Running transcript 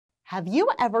Have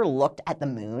you ever looked at the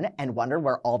moon and wondered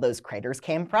where all those craters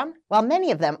came from? While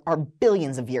many of them are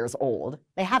billions of years old,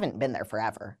 they haven't been there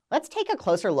forever. Let's take a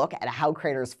closer look at how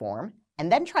craters form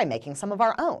and then try making some of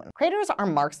our own. Craters are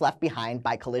marks left behind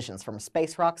by collisions from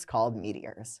space rocks called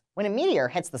meteors. When a meteor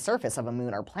hits the surface of a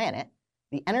moon or planet,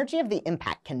 the energy of the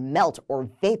impact can melt or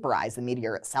vaporize the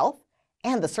meteor itself,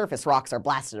 and the surface rocks are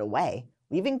blasted away,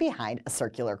 leaving behind a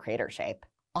circular crater shape.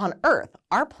 On Earth,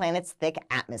 our planet's thick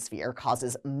atmosphere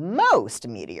causes most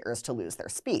meteors to lose their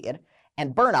speed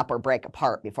and burn up or break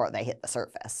apart before they hit the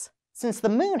surface. Since the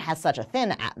moon has such a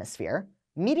thin atmosphere,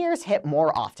 meteors hit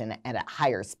more often and at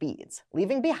higher speeds,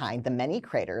 leaving behind the many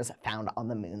craters found on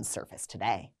the moon's surface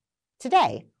today.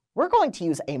 Today, we're going to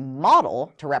use a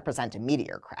model to represent a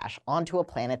meteor crash onto a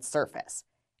planet's surface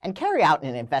and carry out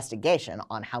an investigation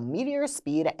on how meteor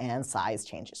speed and size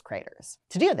changes craters.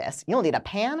 To do this, you'll need a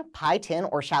pan, pie tin,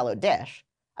 or shallow dish,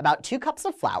 about 2 cups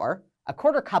of flour, a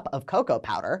 1/4 cup of cocoa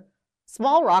powder,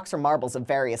 small rocks or marbles of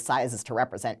various sizes to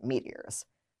represent meteors.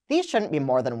 These shouldn't be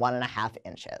more than 1½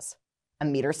 inches. A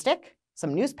meter stick,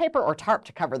 some newspaper or tarp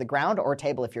to cover the ground or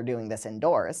table if you're doing this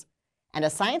indoors, and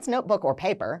a science notebook or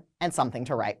paper, and something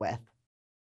to write with.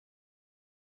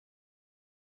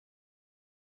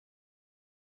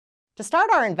 To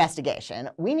start our investigation,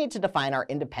 we need to define our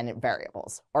independent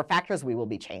variables, or factors we will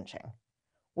be changing.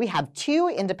 We have 2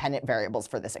 independent variables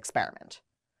for this experiment.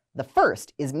 The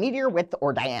first is meteor width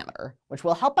or diameter, which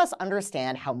will help us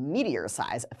understand how meteor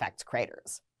size affects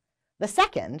craters. The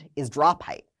second is drop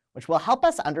height, which will help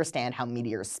us understand how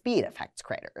meteor speed affects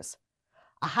craters.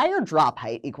 A higher drop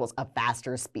height equals a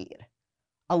faster speed.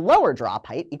 A lower drop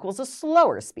height equals a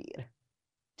slower speed.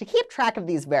 To keep track of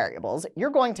these variables, you're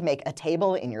going to make a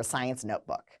table in your science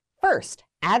notebook. First,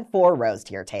 add 4 rows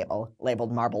to your table,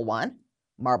 labeled Marble 1,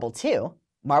 Marble 2,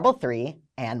 Marble 3,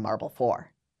 and Marble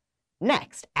 4.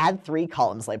 Next, add 3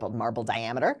 columns labeled Marble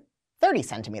Diameter, 30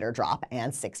 centimeter drop,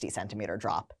 and 60 centimeter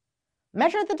drop.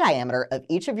 Measure the diameter of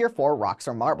each of your 4 rocks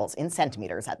or marbles in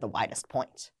centimeters at the widest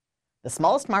point. The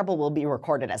smallest marble will be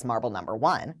recorded as marble number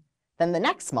 1, then the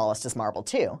next smallest is marble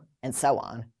 2, and so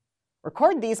on.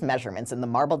 Record these measurements in the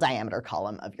marble diameter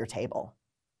column of your table.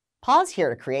 Pause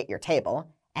here to create your table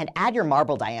and add your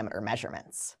marble diameter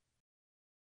measurements.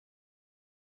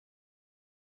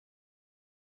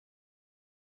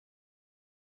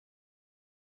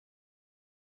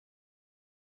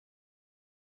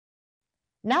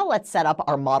 Now let's set up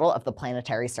our model of the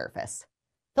planetary surface.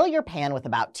 Fill your pan with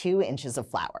about 2 inches of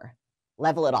flour.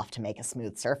 Level it off to make a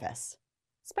smooth surface.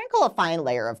 Sprinkle a fine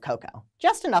layer of cocoa,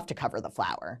 just enough to cover the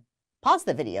flour. Pause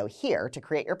the video here to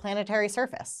create your planetary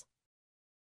surface.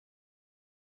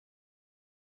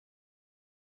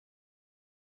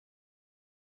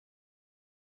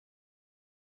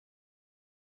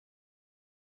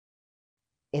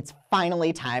 It's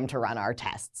finally time to run our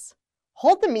tests.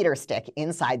 Hold the meter stick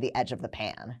inside the edge of the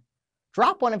pan.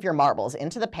 Drop one of your marbles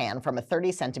into the pan from a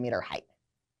 30 centimeter height.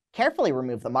 Carefully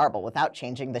remove the marble without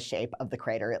changing the shape of the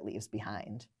crater it leaves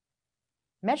behind.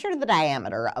 Measure the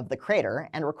diameter of the crater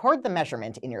and record the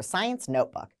measurement in your science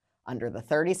notebook under the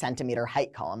 30 centimeter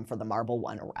height column for the Marble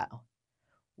 1 row.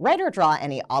 Write or draw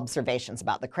any observations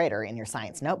about the crater in your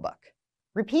science notebook.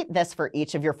 Repeat this for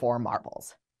each of your 4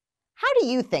 marbles. How do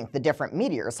you think the different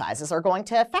meteor sizes are going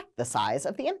to affect the size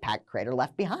of the impact crater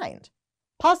left behind?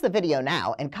 Pause the video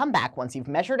now and come back once you've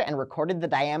measured and recorded the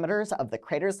diameters of the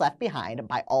craters left behind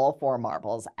by all 4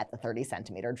 marbles at the 30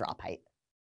 centimeter drop height.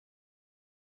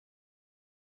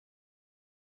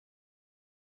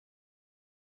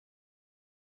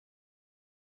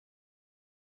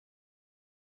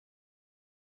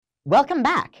 Welcome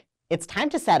back! It's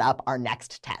time to set up our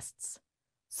next tests.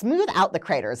 Smooth out the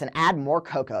craters and add more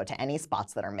cocoa to any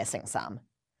spots that are missing some.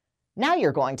 Now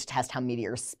you're going to test how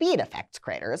meteor speed affects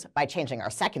craters by changing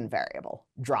our second variable,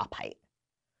 drop height.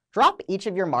 Drop each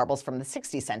of your marbles from the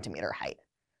 60 centimeter height.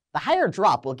 The higher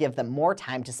drop will give them more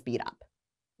time to speed up.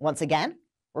 Once again,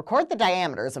 record the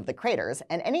diameters of the craters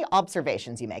and any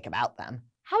observations you make about them.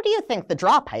 How do you think the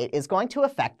drop height is going to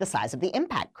affect the size of the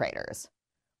impact craters?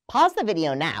 Pause the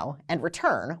video now and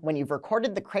return when you've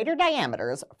recorded the crater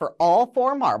diameters for all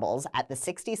 4 marbles at the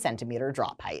 60 centimeter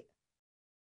drop height.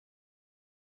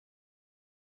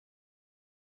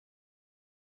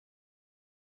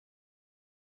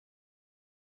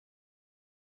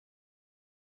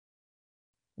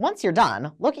 Once you're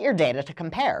done, look at your data to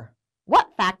compare.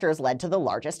 What factors led to the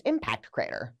largest impact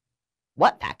crater?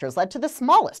 What factors led to the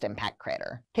smallest impact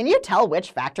crater? Can you tell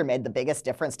which factor made the biggest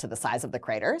difference to the size of the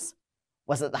craters?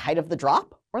 Was it the height of the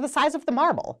drop or the size of the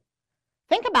marble?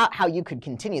 Think about how you could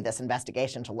continue this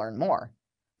investigation to learn more.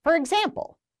 For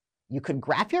example, you could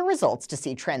graph your results to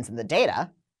see trends in the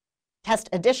data. Test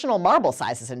additional marble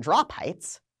sizes and drop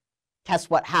heights. Test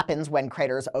what happens when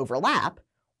craters overlap,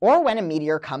 or when a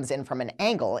meteor comes in from an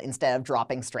angle instead of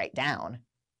dropping straight down.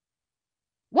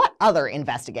 What other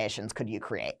investigations could you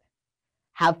create?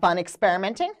 Have fun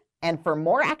experimenting, and for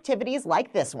more activities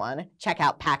like this one, check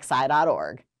out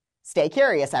pacsci.org. Stay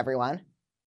curious, everyone.